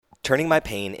Turning my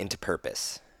pain into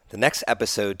purpose. The next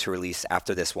episode to release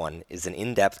after this one is an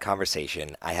in-depth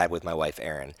conversation I had with my wife,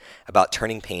 Erin, about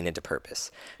turning pain into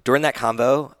purpose. During that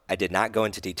convo, I did not go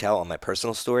into detail on my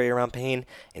personal story around pain.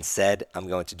 Instead, I'm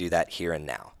going to do that here and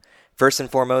now. First and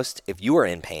foremost, if you are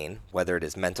in pain, whether it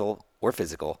is mental or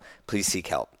physical, please seek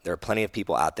help. There are plenty of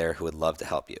people out there who would love to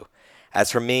help you. As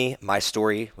for me, my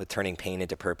story with turning pain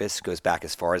into purpose goes back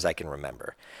as far as I can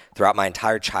remember. Throughout my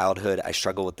entire childhood, I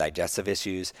struggled with digestive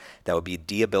issues that would be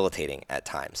debilitating at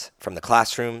times. From the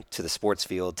classroom to the sports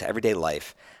field to everyday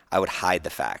life, I would hide the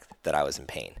fact that I was in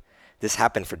pain. This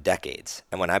happened for decades,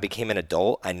 and when I became an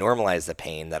adult, I normalized the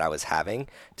pain that I was having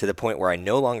to the point where I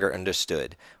no longer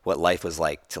understood what life was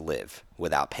like to live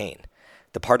without pain.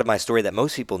 The part of my story that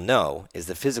most people know is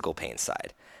the physical pain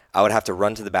side. I would have to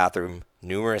run to the bathroom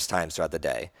numerous times throughout the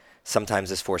day. Sometimes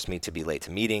this forced me to be late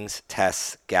to meetings,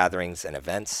 tests, gatherings, and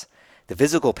events. The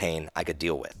physical pain I could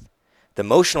deal with. The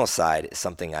emotional side is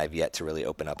something I've yet to really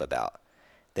open up about.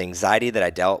 The anxiety that I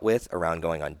dealt with around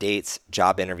going on dates,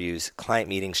 job interviews, client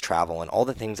meetings, travel, and all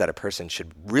the things that a person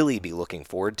should really be looking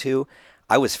forward to,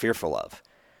 I was fearful of.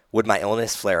 Would my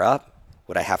illness flare up?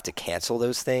 Would I have to cancel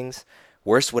those things?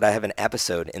 Worse, would I have an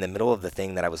episode in the middle of the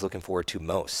thing that I was looking forward to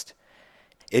most?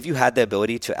 If you had the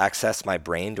ability to access my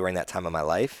brain during that time of my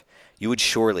life, you would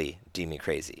surely deem me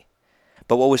crazy.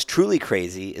 But what was truly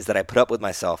crazy is that I put up with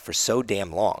myself for so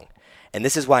damn long, and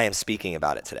this is why I'm speaking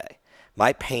about it today.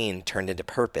 My pain turned into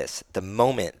purpose the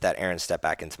moment that Erin stepped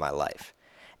back into my life,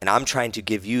 and I'm trying to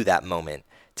give you that moment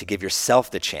to give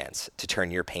yourself the chance to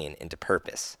turn your pain into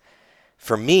purpose.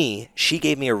 For me, she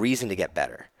gave me a reason to get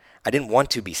better. I didn't want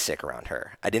to be sick around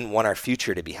her. I didn't want our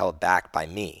future to be held back by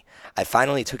me. I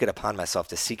finally took it upon myself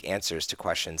to seek answers to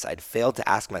questions I'd failed to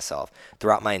ask myself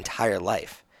throughout my entire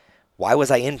life. Why was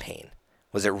I in pain?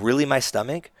 Was it really my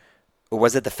stomach? Or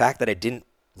was it the fact that I didn't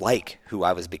like who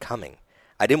I was becoming?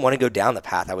 I didn't want to go down the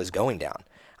path I was going down.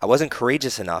 I wasn't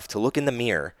courageous enough to look in the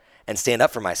mirror and stand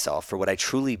up for myself for what I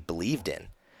truly believed in.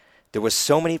 There was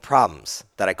so many problems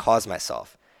that I caused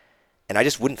myself, and I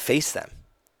just wouldn't face them.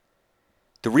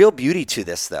 The real beauty to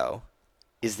this, though,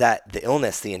 is that the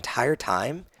illness the entire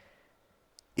time,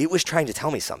 it was trying to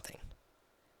tell me something.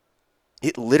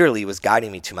 It literally was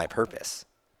guiding me to my purpose.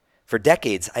 For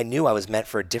decades, I knew I was meant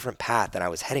for a different path than I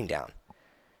was heading down.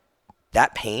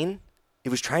 That pain, it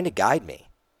was trying to guide me.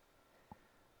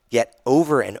 Yet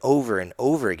over and over and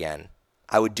over again,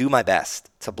 I would do my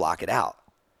best to block it out.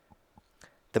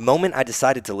 The moment I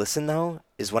decided to listen, though,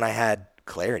 is when I had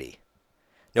clarity.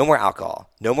 No more alcohol,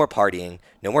 no more partying,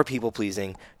 no more people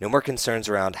pleasing, no more concerns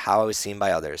around how I was seen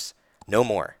by others. No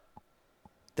more.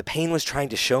 The pain was trying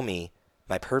to show me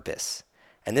my purpose.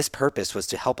 And this purpose was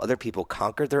to help other people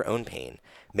conquer their own pain,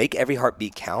 make every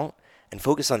heartbeat count, and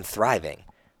focus on thriving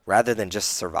rather than just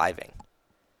surviving.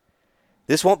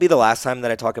 This won't be the last time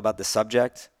that I talk about this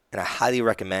subject, and I highly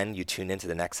recommend you tune into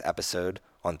the next episode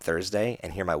on Thursday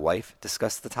and hear my wife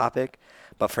discuss the topic.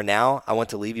 But for now, I want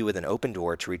to leave you with an open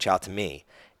door to reach out to me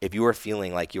if you are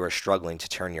feeling like you are struggling to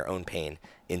turn your own pain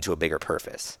into a bigger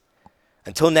purpose.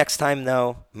 Until next time,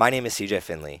 though, my name is CJ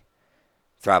Finley.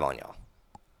 Thrive on, y'all.